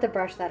I don't have to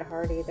brush that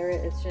hard either.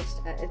 It's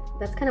just,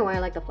 that's kind of why I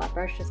like the flat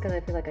brush, just because I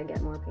feel like I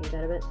get more paint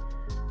out of it,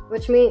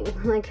 which maybe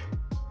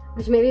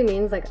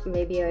means like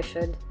maybe I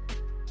should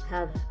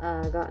have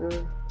gotten,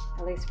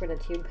 at least for the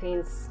tube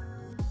paints,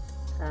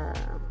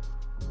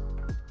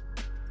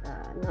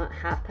 not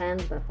half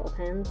pans but full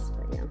pans,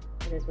 but yeah,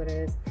 it is what it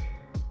is.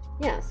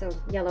 Yeah, so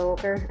yellow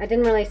ochre. I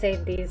didn't really say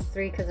these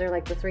three because they're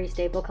like the three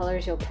staple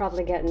colors you'll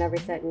probably get in every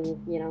set, and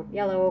you know,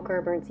 yellow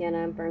ochre, burnt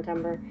sienna, burnt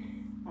umber,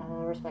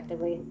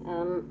 respectively.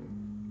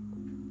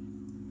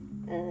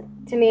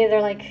 To me,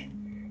 they're like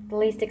the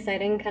least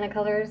exciting kind of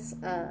colors.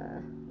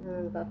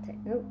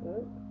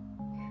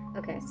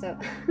 Okay, so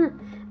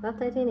buff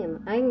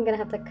titanium. I'm gonna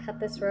have to cut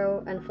this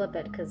row and flip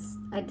it because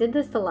I did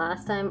this the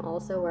last time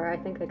also, where I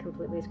think I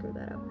completely screwed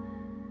that up.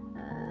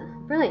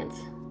 Brilliant.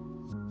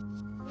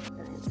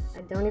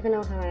 I don't even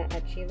know how I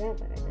achieved that,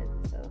 but I did.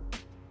 So,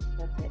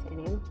 buff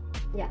titanium.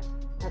 Yeah,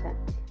 okay.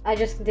 I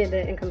just did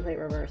it in complete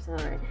reverse.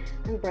 Alright.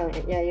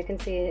 Brilliant. Yeah, you can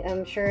see,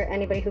 I'm sure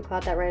anybody who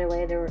caught that right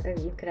away,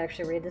 you could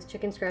actually read this.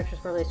 Chicken Scratch was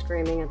probably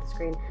screaming at the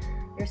screen,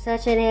 "You're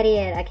such an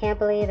idiot, I can't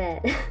believe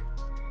it."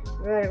 You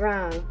wrote it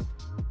wrong.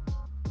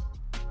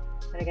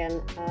 But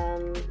again,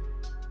 I'm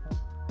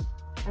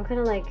kind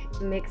of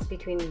like mixed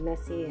between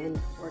messy and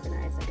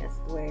organized, I guess,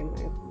 the way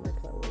my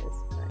workflow is.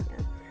 But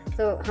yeah.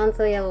 So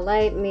Hansel Yellow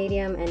Light,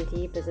 Medium, and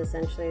Deep is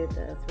essentially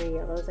the three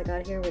yellows I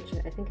got here, which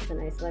I think is a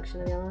nice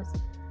selection of yellows.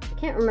 I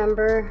can't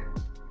remember.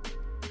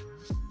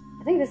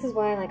 I think this is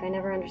why, like, I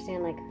never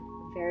understand like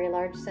very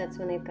large sets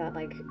when they've got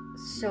like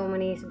so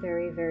many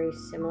very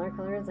similar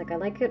colors. Like I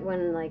like it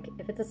when like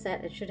if it's a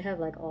set, it should have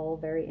like all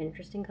very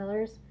interesting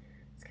colors.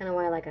 It's kind of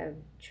why like I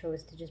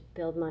chose to just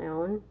build my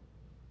own.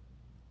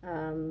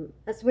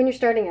 That's when you're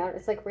starting out,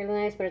 it's like really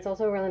nice, but it's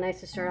also really nice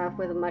to start off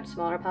with a much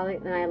smaller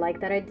palette, and I like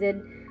that I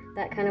did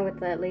that kind of with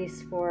the, at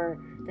least for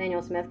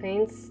Daniel Smith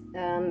paints.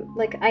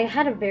 Like I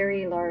had a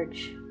very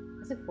large,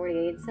 was it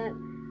 48 set?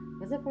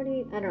 Was it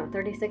 48? I don't know,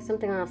 36,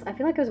 something else. I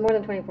feel like it was more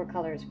than 24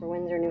 colors for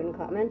Winsor Newton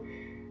Cotman,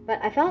 but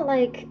I felt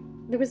like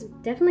there was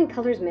definitely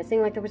colors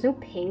missing. Like there was no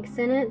pinks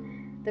in it.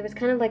 There was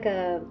kind of like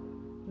a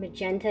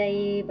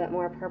magenta-y but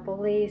more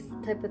purpley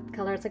type of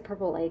color. It's like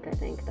Purple Lake, I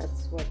think.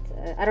 That's what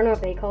I don't know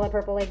if they call it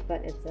Purple Lake,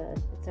 but it's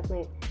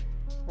definitely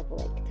Purple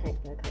Lake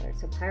type of color.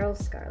 So Pyrrole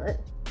Scarlet.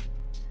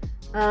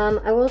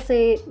 I will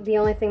say the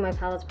only thing my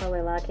palette's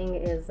probably lacking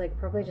is like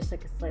probably just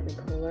like a slightly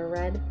cooler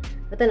red.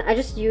 But then I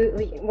just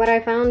what I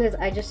found is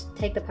I just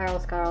take the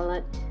Pyrrole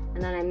Scarlet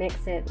and then I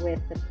mix it with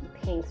the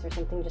pinks or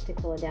something just to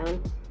cool it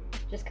down.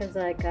 Just because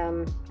like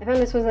I found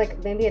this was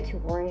like maybe a too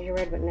orangey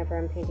red whenever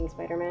I'm painting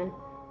Spider-Man.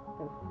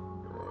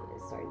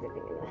 Sorry,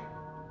 dipping in the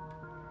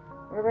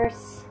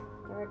reverse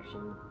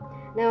direction.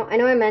 Now, I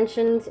know I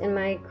mentioned in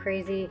my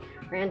crazy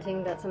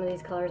ranting that some of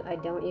these colors I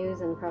don't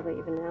use, and probably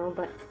even now,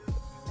 but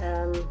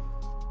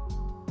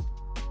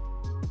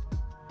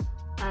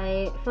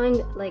I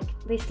find like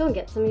they still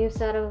get some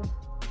use out of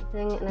the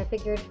thing, and I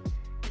figured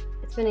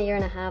it's been a year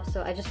and a half,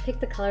 so I just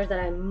picked the colors that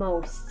I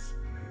most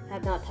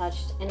have not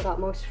touched and got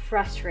most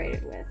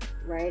frustrated with,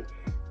 right?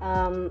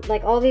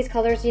 Like all these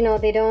colors, you know,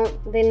 they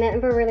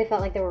never really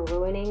felt like they were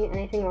ruining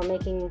anything or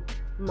making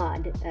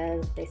mud,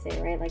 as they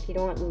say, right? Like you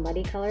don't want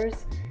muddy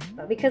colors,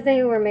 but because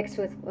they were mixed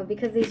with,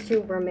 because these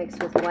two were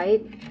mixed with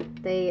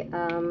white, they,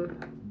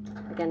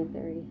 again,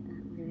 very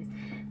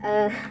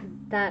nice.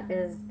 That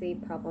is the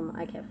problem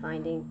I kept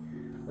finding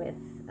with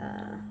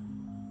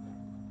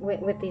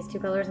these two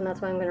colors, and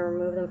that's why I'm going to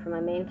remove them from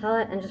my main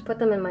palette and just put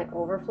them in my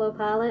overflow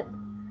palette,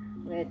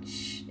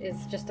 which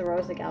is just the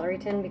Rose the Gallery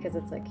tin because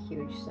it's like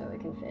huge, so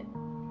it can fit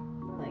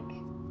like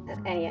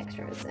any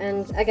extras.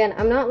 And again,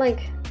 I'm not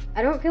like,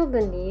 I don't feel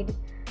the need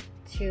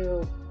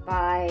to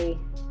buy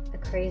a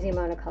crazy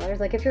amount of colors.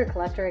 Like if you're a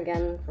collector,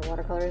 again, for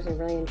watercolors and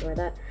really enjoy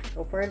that,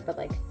 go for it. But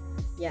like,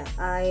 yeah,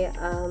 I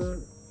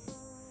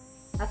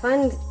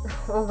find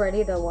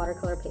already the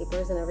watercolor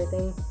papers and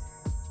everything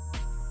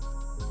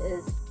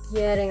is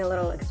getting a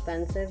little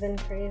expensive and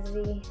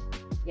crazy.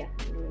 Yeah,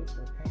 so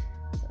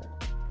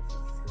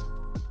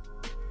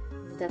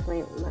this is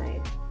definitely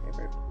my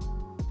favorite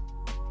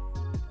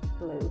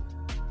blue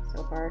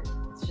so far.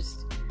 It's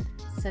just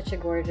such a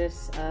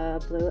gorgeous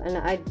blue,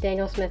 and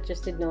Daniel Smith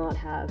just did not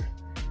have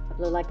a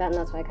blue like that, and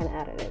that's why I kind of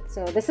added it.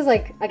 So this is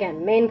like,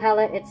 again, main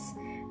palette. It's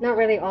not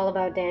really all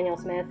about Daniel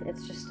Smith.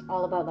 It's just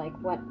all about like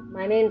what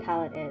my main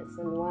palette is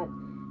and what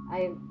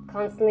I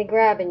constantly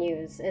grab and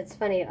use. It's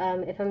funny,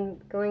 if I'm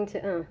going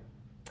to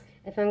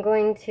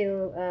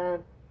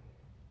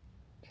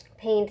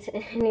paint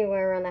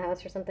anywhere around the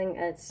house or something,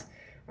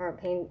 or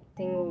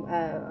painting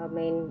a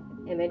main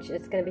image,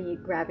 it's going to be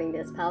grabbing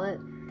this palette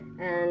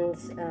and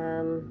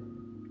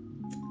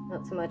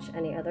not so much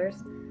any others.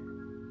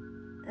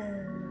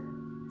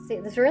 See,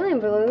 the cerulean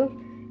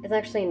blue is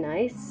actually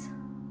nice,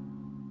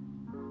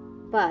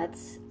 but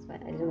I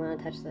didn't want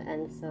to touch the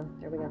end, so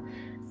there we go.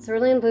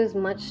 Cerulean blue is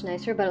much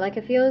nicer, but like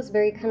it feels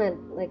very kind of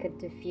like a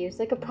diffuse,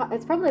 like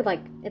it's probably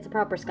like it's a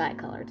proper sky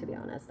color, to be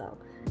honest. Though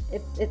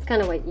it's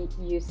kind of what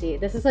you see.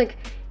 This is like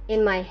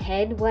in my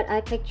head what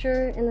I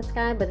picture in the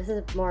sky, but this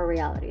is more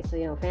reality. So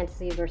you know,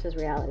 fantasy versus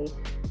reality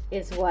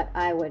is what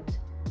I would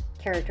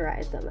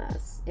characterize them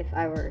as if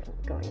I were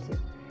going to.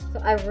 So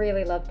I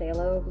really love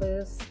phthalo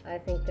blues. I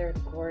think they're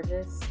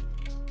gorgeous.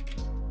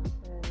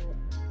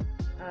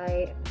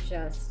 I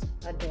just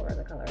adore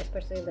the color,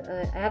 especially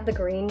I have the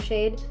green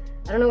shade.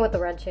 I don't know what the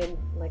red shade,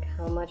 like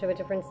how much of a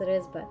difference it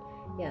is, but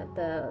yeah,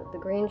 the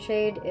green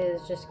shade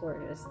is just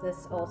gorgeous.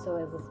 This also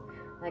is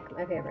like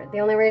my favorite. The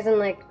only reason,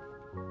 like,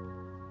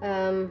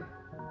 the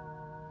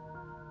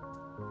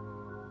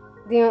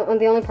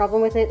only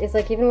problem with it is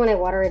like even when I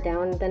water it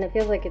down, then it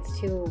feels like it's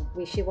too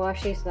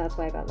wishy-washy, so that's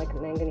why I got like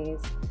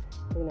manganese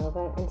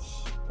Nova,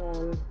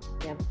 and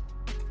yeah.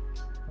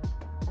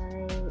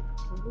 I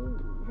believe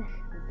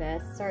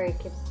best. Sorry, it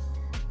keeps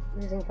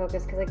losing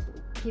focus because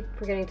I keep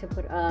forgetting to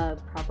put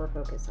proper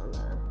focus on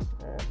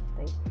the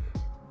thing.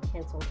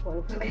 Cancel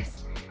one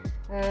focus.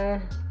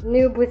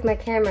 Noob with my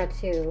camera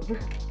too,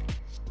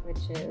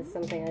 which is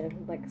something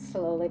I'm like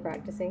slowly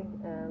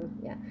practicing.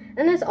 Yeah,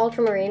 and there's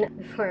ultramarine.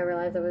 Before I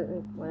realized I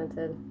wanted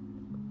to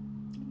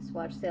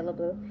swatch Sailor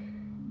Blue,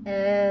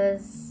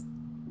 is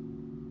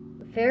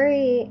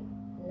very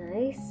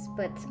nice,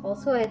 but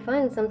also I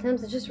find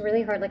sometimes it's just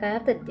really hard. Like I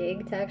have to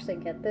dig to actually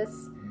get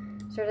this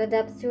sort of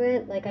depth to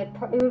it. Like it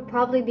would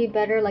probably be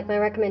better, like my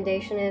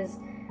recommendation is,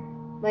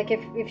 like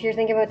if you're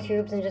thinking about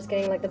tubes and just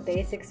getting like the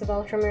basics of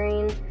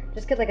ultramarine,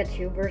 just get like a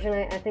tube version.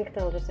 I think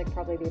that'll just like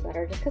probably be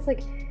better, just because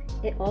like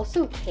it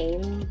also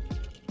came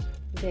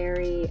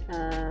very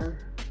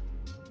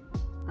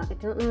I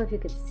don't know if you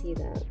could see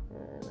that.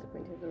 My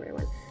pointer is the right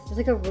one. There's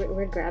like a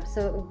weird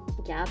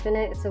gap in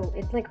it, so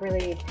it's like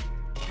really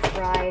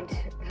dried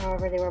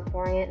however they were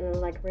pouring it,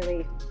 and like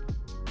really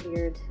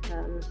weird,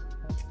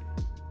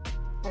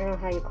 I don't know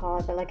how you call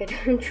it, but like it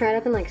dried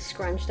up and like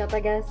scrunched up, I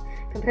guess,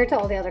 compared to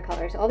all the other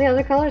colors. All the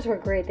other colors were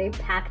great. They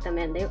packed them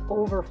in. They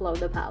overflowed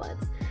the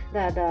palettes,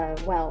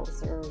 the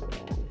wells or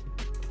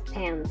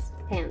pans,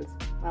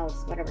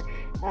 wells, whatever.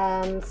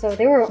 So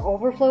they were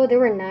overflowed. They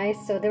were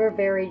nice. So they were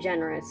very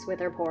generous with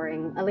their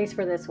pouring, at least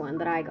for this one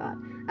that I got.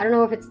 I don't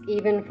know if it's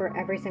even for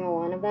every single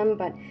one of them,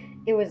 but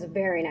it was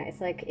very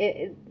nice. Like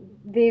a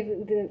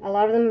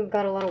lot of them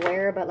got a lot of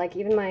wear, but like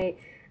even my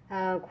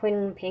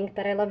Quinn Pink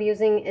that I love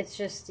using, it's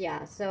just,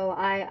 yeah, so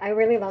I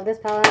really love this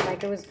palette.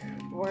 Like, it was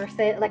worth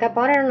it. Like, I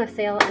bought it on a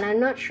sale, and I'm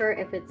not sure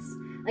if it's,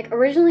 like,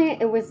 originally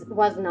it was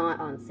not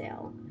on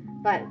sale,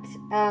 but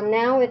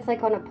now it's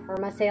like on a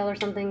perma sale or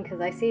something, because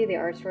I see the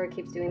art store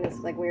keeps doing this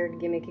like weird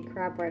gimmicky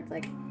crap where it's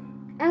like,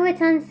 oh,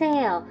 it's on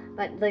sale,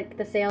 but like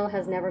the sale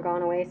has never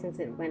gone away since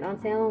it went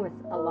on sale. With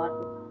a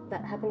lot,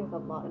 that happened with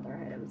a lot of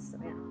their items, so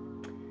yeah.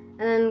 And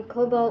then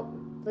Cobalt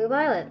Blue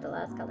Violet, the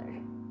last color.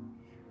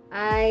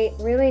 I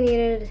really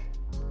needed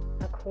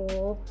a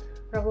cool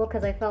purple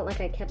because I felt like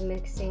I kept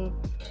mixing.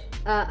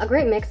 A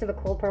great mix of a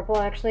cool purple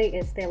actually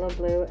is Phthalo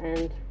Blue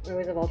and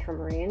Rose of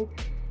Ultramarine.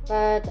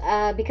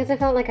 But because I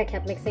felt like I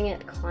kept mixing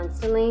it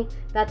constantly,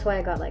 that's why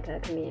I got like a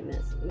convenient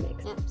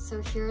mix. Yep,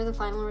 so here are the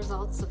final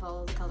results of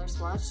all of the colors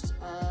swatched.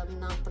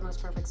 Not the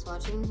most perfect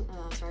swatching,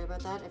 sorry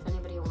about that. If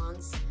anybody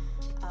wants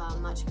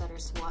much better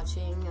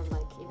swatching of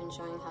like even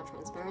showing how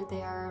transparent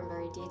they are and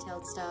very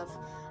detailed stuff,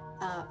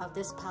 of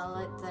this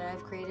palette that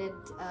I've created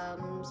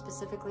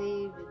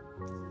specifically,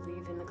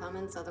 leave in the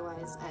comments.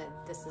 Otherwise,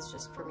 this is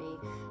just for me.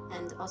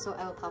 And also,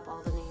 I will pop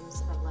all the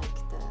names of like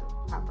the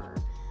proper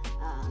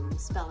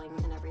spelling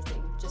and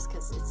everything, just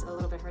because it's a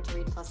little bit hard to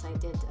read. Plus, I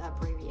did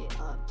abbreviate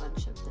a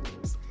bunch of the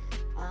names.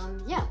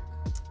 Yeah.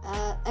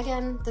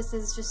 Again, this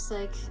is just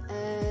like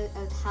a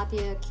happy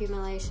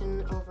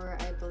accumulation over,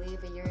 I believe,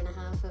 1.5 years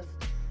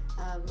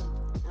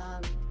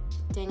of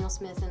Daniel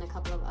Smith and a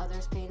couple of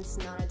others paints.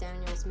 Not a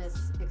Daniel Smith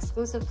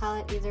exclusive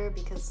palette either,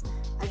 because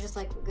I just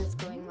like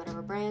going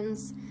whatever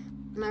brands.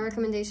 My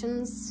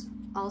recommendations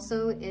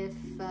also, if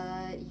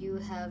you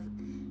have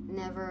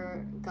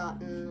never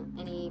gotten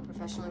any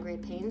professional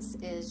grade paints,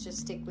 is just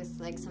stick with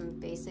like some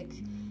basic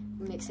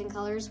mixing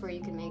colors where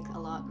you can make a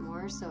lot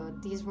more. So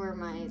these were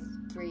my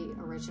 3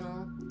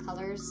 original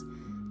colors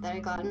that I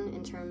gotten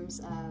in terms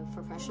of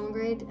professional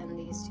grade, and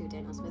these 2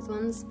 Daniel Smith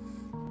ones.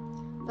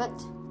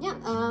 But yeah,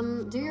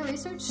 do your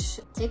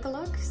research, take a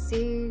look,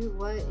 see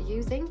what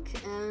you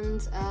think,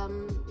 and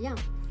yeah,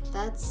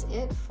 that's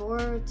it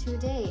for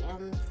today.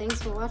 And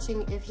thanks for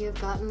watching if you've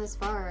gotten this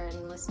far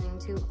and listening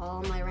to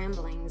all my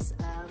ramblings.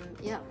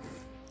 Yeah,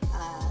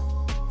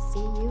 see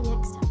you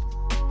next time.